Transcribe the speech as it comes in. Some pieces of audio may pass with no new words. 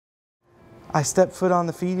I stepped foot on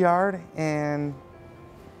the feed yard and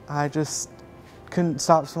I just couldn't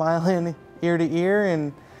stop smiling ear to ear,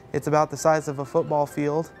 and it's about the size of a football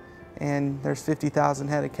field and there's 50,000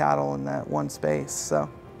 head of cattle in that one space. So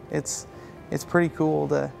it's pretty cool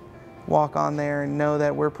to walk on there and know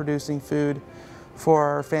that we're producing food for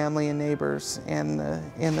our family and neighbors in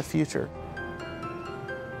the future.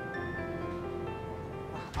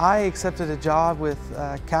 I accepted a job with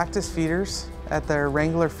Cactus Feeders at their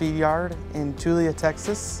Wrangler feed yard in Tulia,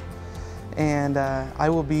 Texas. And I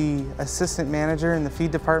will be assistant manager in the feed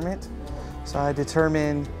department. So I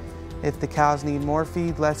determine if the cows need more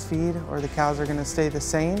feed, less feed, or the cows are going to stay the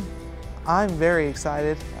same. I'm very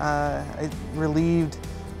excited. It relieved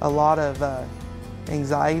a lot of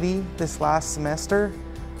anxiety this last semester.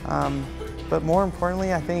 But more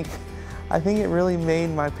importantly, I think it really made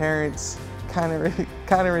my parents kind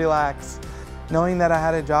of relax. Knowing that I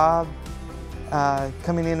had a job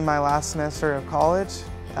coming into my last semester of college,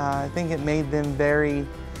 I think it made them very,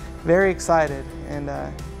 very excited, and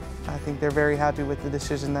I think they're very happy with the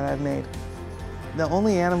decision that I've made. The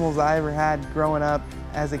only animals I ever had growing up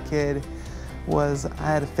as a kid was I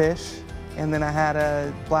had a fish and then I had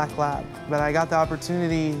a black lab. But I got the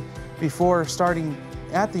opportunity before starting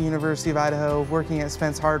at the University of Idaho working at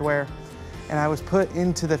Spence Hardware, and I was put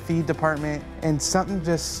into the feed department and something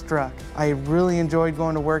just struck. I really enjoyed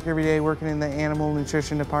going to work every day, working in the animal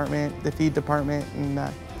nutrition department, the feed department, and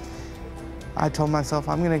I told myself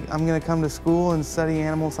I'm gonna come to school and study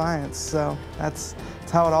animal science. So that's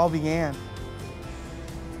how it all began.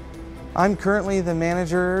 I'm currently the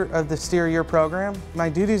manager of the steer year program. My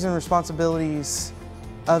duties and responsibilities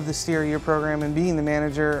of the steer year program and being the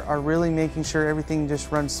manager are really making sure everything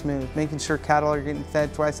just runs smooth, making sure cattle are getting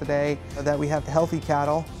fed twice a day, that we have healthy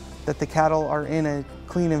cattle, that the cattle are in a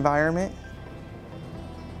clean environment.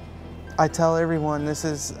 I tell everyone this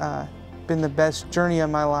has been the best journey of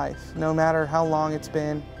my life, no matter how long it's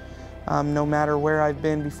been, no matter where I've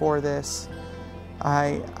been before this.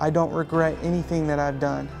 I don't regret anything that I've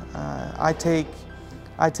done.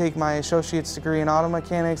 I take my associate's degree in auto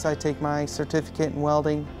mechanics, I take my certificate in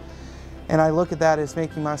welding, and I look at that as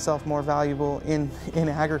making myself more valuable in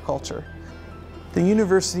agriculture. The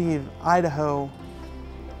University of Idaho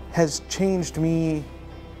has changed me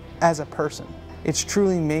as a person. It's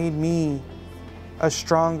truly made me a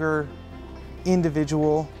stronger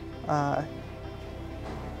individual.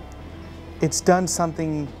 It's done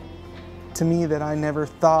something to me that I never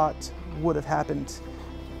thought would have happened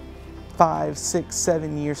 5, 6,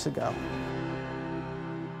 7 years ago.